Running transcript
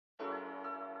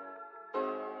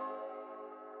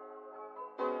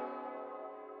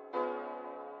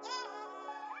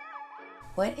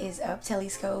What is up,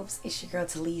 Telliscopes? It's your girl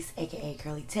Talise, aka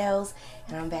Curly Tails,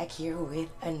 and I'm back here with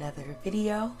another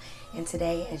video. And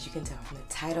today, as you can tell from the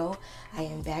title, I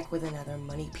am back with another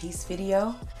money piece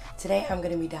video. Today I'm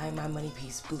going to be dyeing my money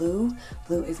piece blue.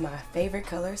 Blue is my favorite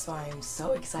color, so I am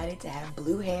so excited to have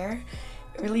blue hair.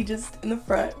 Really just in the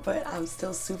front, but I'm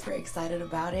still super excited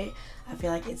about it. I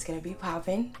feel like it's going to be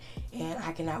popping, and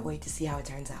I cannot wait to see how it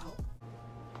turns out.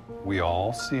 We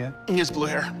all see it? Yes, blue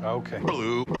hair. Okay.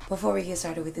 Blue. Before we get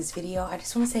started with this video, I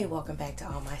just want to say welcome back to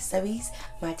all my subbies,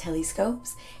 my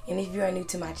Telliscopes. And if you are new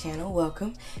to my channel,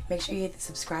 welcome. Make sure you hit the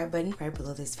subscribe button right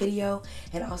below this video.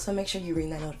 And also make sure you ring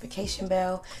that notification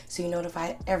bell so you're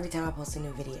notified every time I post a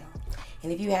new video.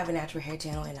 And if you have a natural hair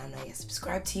channel and I'm not yet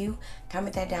subscribed to you,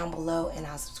 comment that down below and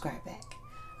I'll subscribe back.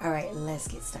 Alright, let's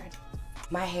get started.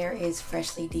 My hair is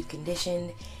freshly deep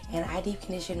conditioned, and I deep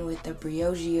conditioned with the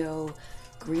Briogeo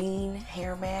green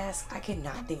hair mask. I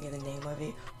cannot think of the name of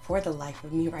it for the life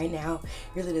of me right now.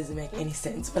 It really doesn't make any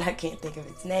sense, but I can't think of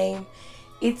its name.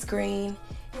 It's green.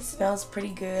 It smells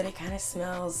pretty good. It kind of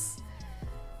smells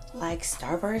like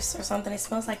Starburst or something. It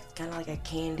smells like kind of like a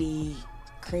candy,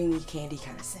 creamy candy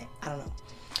kind of scent. I don't know.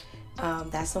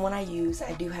 That's the one I use.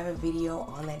 I do have a video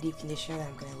on that deep conditioner that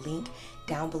I'm going to link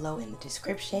down below in the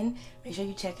description. Make sure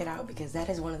you check it out because that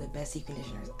is one of the best deep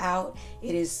conditioners out.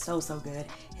 It is so good,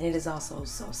 and it is also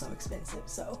so expensive.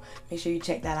 So make sure you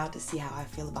check that out to see how I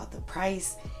feel about the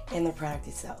price and the product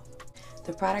itself.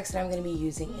 The products that I'm going to be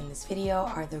using in this video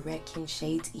are the REDKEN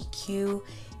Shades EQ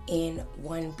in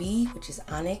 1B, which is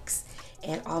Onyx,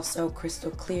 and also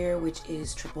Crystal Clear, which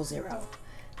is 000.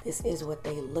 This is what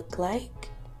they look like.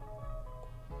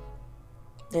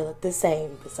 They look the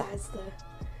same besides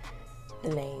the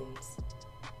names.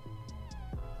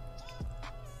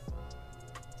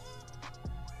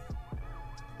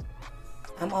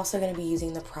 I'm also going to be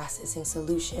using the processing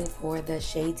solution for the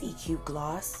Shades EQ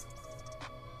Gloss.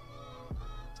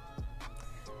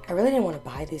 I really didn't want to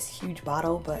buy this huge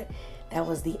bottle, but that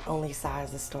was the only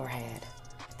size the store had.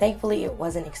 Thankfully, it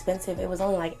wasn't expensive. It was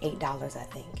only like $8, I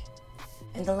think.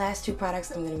 And the last two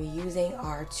products I'm going to be using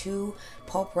are two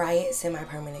PULP RIOT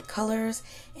semi-permanent colors,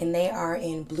 and they are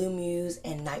in Blue Muse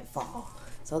and Nightfall.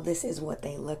 So this is what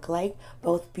they look like.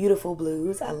 Both beautiful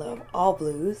blues. I love all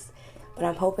blues, but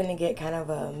I'm hoping to get kind of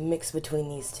a mix between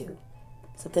these two.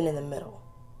 Something in the middle.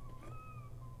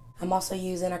 I'm also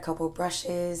using a couple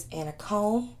brushes and a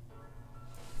comb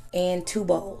and 2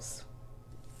 bowls.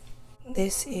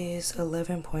 This is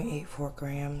 11.84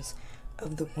 grams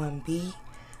of the 1B.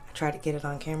 I tried to get it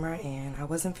on camera and I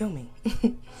wasn't filming.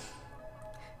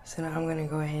 So now I'm going to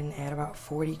go ahead and add about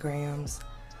 40 grams,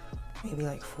 maybe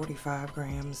like 45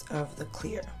 grams of the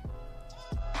clear.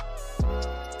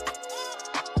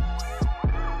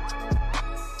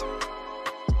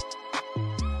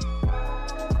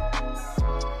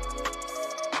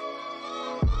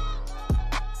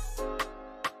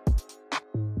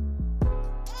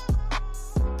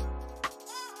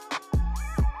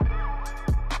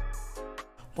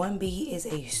 One B is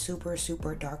a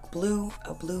super dark blue,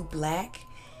 a blue black,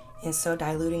 and so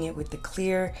diluting it with the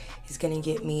clear is going to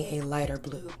get me a lighter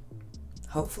blue,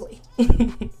 hopefully.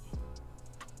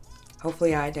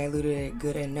 Hopefully I diluted it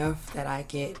good enough that I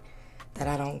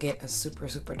don't get a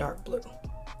super dark blue.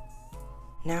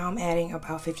 Now I'm adding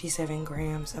about 57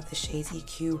 grams of the Shades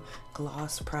EQ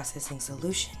Gloss Processing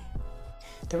Solution.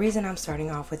 The reason I'm starting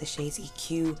off with the Shades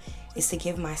EQ is to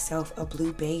give myself a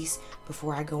blue base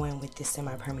before I go in with this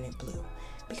semi-permanent blue.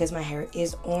 Because my hair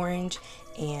is orange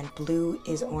and blue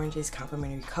is orange's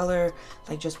complementary color,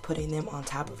 like just putting them on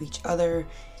top of each other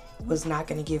was not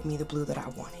going to give me the blue that I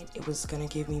wanted. It was going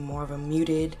to give me more of a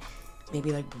muted,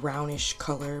 maybe like brownish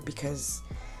color because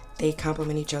they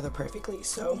complement each other perfectly.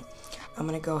 So I'm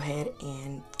going to go ahead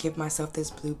and give myself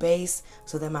this blue base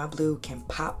so that my blue can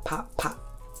pop. Pop, pop,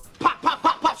 pop,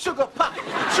 pop, sugar pop, sugar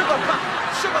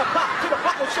pop to the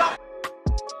bottle shop.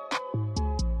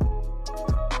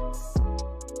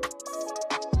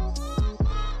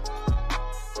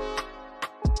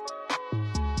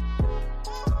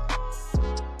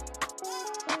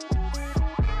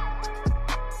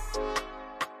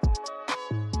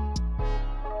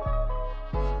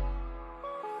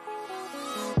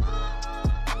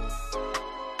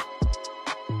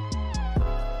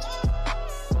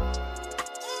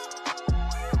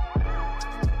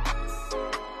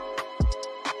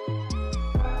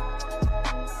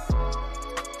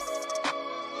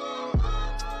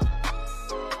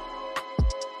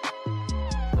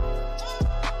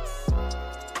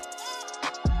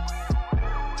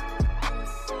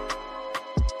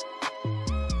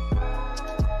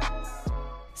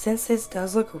 Since this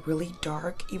does look really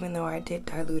dark, even though I did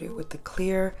dilute it with the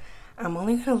clear, I'm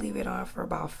only going to leave it on for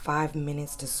about 5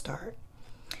 minutes to start.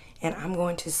 And I'm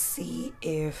going to see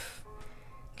if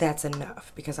that's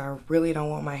enough because I really don't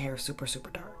want my hair super, super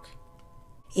dark.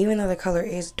 Even though the color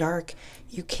is dark,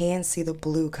 you can see the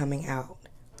blue coming out.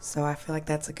 So I feel like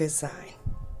that's a good sign.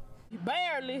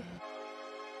 Barely.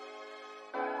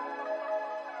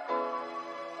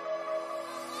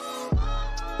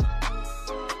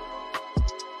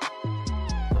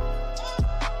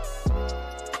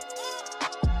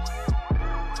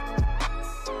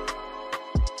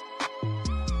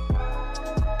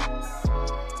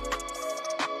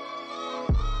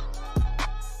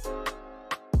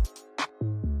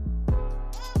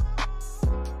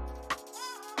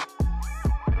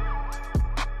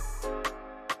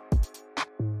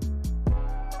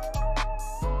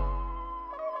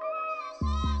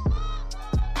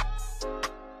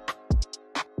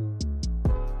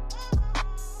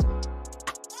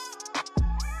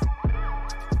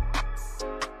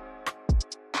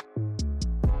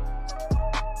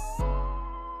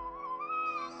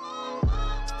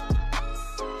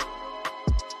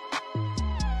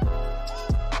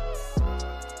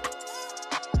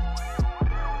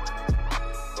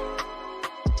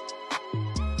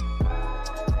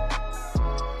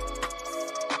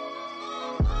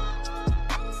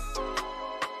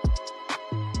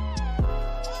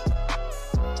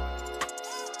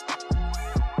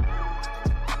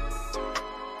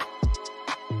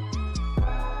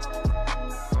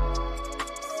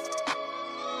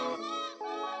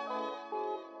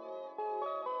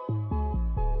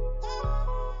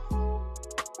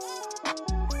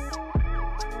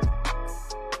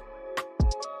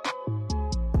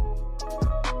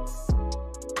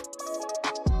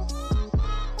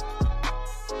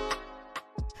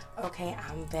 Okay,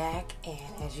 I'm back, and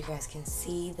as you guys can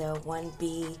see, the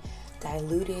 1B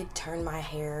diluted turned my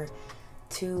hair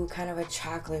to kind of a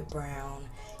chocolate brown,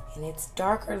 and it's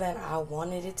darker than I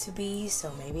wanted it to be,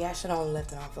 so maybe I should only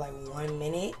left it on for like 1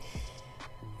 minute.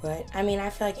 But I mean, I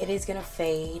feel like it is gonna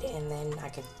fade, and then I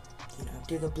could, you know,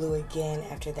 do the blue again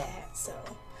after that. So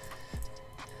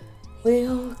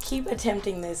we'll keep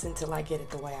attempting this until I get it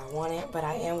the way I want it, but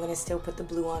I am gonna still put the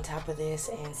blue on top of this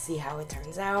and see how it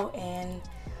turns out, and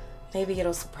maybe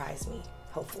it'll surprise me,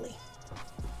 hopefully.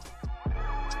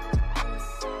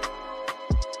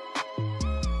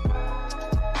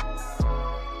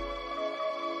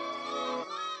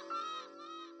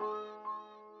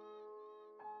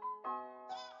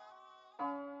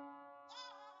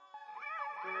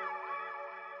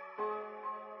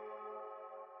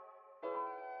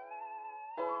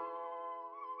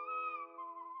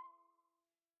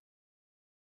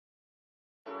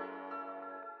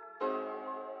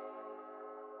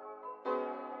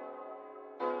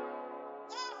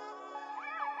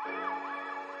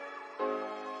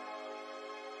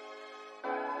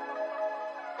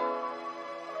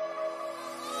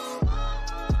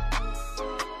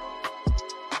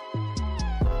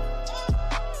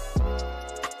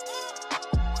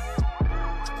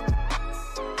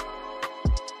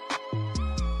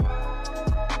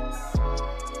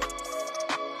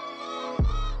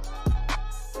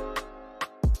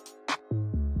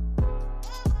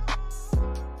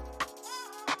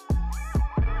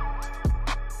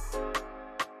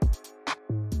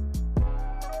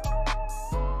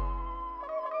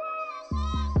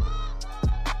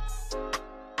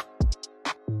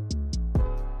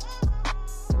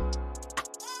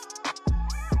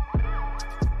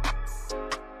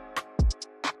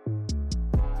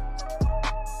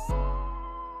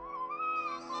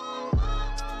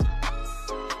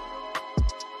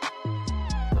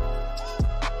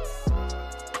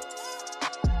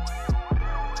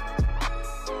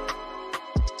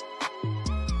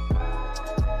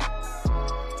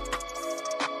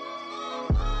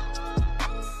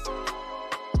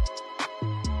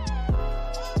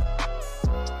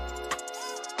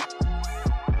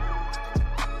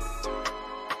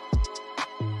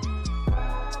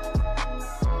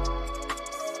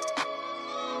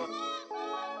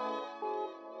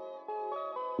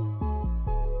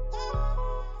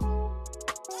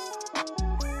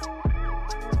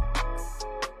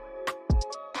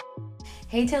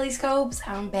 Hey Telliscopes,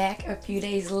 I'm back a few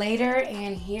days later,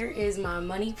 and here is my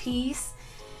money piece.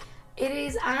 It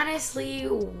is honestly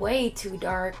way too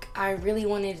dark. I really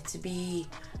wanted it to be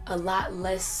a lot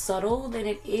less subtle than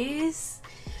it is.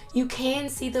 You can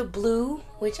see the blue,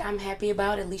 which I'm happy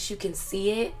about, at least you can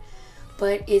see it,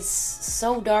 but it's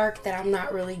so dark that I'm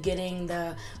not really getting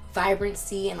the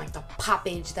vibrancy and like the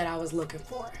poppage that I was looking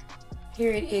for.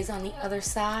 Here it is on the other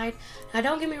side. Now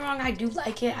don't get me wrong, I do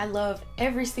like it. I love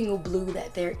every single blue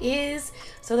that there is.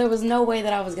 So there was no way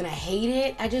that I was gonna hate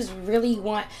it. I just really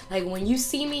want, like when you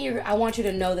see me, I want you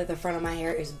to know that the front of my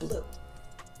hair is blue.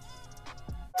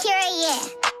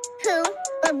 Period. Who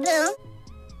or blue?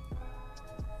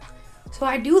 So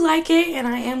I do like it, and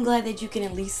I am glad that you can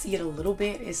at least see it a little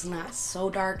bit. It's not so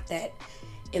dark that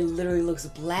it literally looks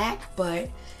black, but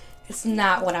it's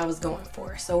not what I was going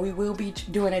for. So we will be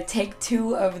doing a take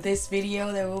 2 of this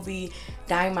video. There will be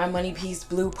dyeing my money piece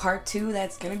blue part 2.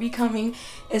 That's gonna be coming.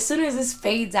 As soon as this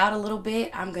fades out a little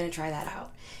bit, I'm gonna try that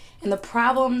out. And the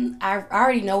problem, I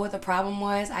already know what the problem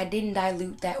was. I didn't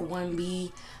dilute that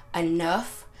 1B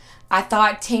enough. I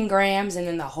thought 10 grams and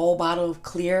then the whole bottle of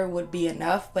clear would be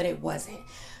enough, but it wasn't.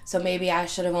 So maybe I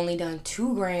should have only done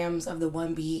 2 grams of the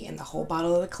 1B and the whole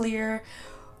bottle of the clear,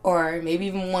 or maybe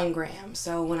even 1 gram.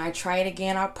 So when I try it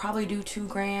again, I'll probably do 2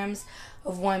 grams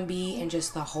of 1B and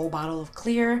just the whole bottle of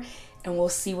clear, and we'll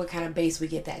see what kind of base we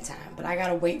get that time. But I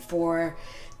gotta wait for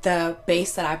the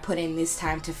base that I put in this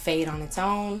time to fade on its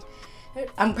own.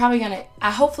 I'm probably gonna,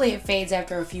 hopefully it fades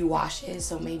after a few washes,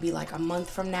 so maybe like a month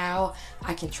from now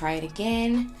I can try it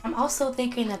again. I'm also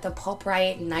thinking that the Pulp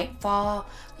Riot Nightfall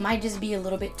might just be a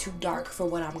little bit too dark for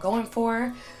what I'm going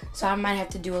for, so I might have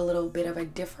to do a little bit of a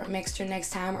different mixture next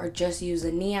time, or just use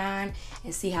the neon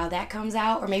and see how that comes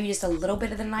out, or maybe just a little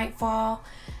bit of the Nightfall.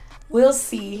 We'll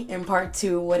see in part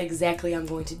 2 what exactly I'm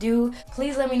going to do.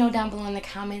 Please let me know down below in the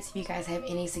comments if you guys have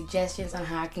any suggestions on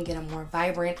how I can get a more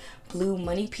vibrant blue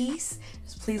money piece.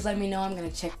 Just please let me know. I'm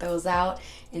gonna check those out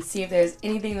and see if there's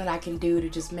anything that I can do to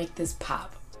just make this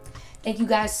pop. Thank you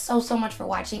guys so much for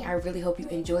watching. I really hope you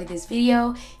enjoyed this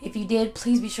video. If you did,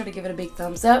 please be sure to give it a big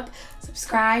thumbs up,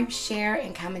 subscribe, share,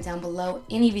 and comment down below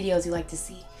any videos you'd like to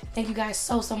see. Thank you guys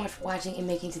so much for watching and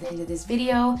making it to the end of this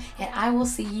video, and I will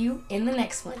see you in the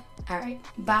next one. Alright,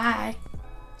 bye.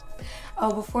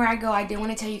 Oh, before I go, I did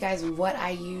want to tell you guys what I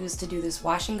used to do this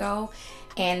wash and go.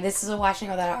 And this is a wash and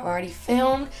go that I already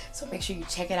filmed, so make sure you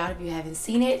check it out if you haven't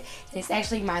seen it. And it's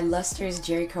actually my Luster's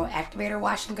Jerry Curl Activator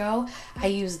wash and go. I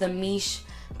used the Miche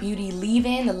Beauty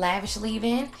leave-in, the lavish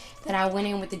leave-in. Then I went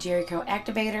in with the Jerry Curl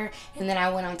Activator, and then I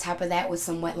went on top of that with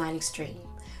some Wet Line Extreme.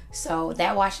 So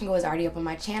that wash and go is already up on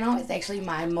my channel. It's actually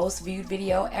my most viewed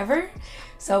video ever.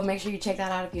 So make sure you check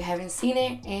that out if you haven't seen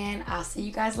it, and I'll see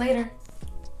you guys later.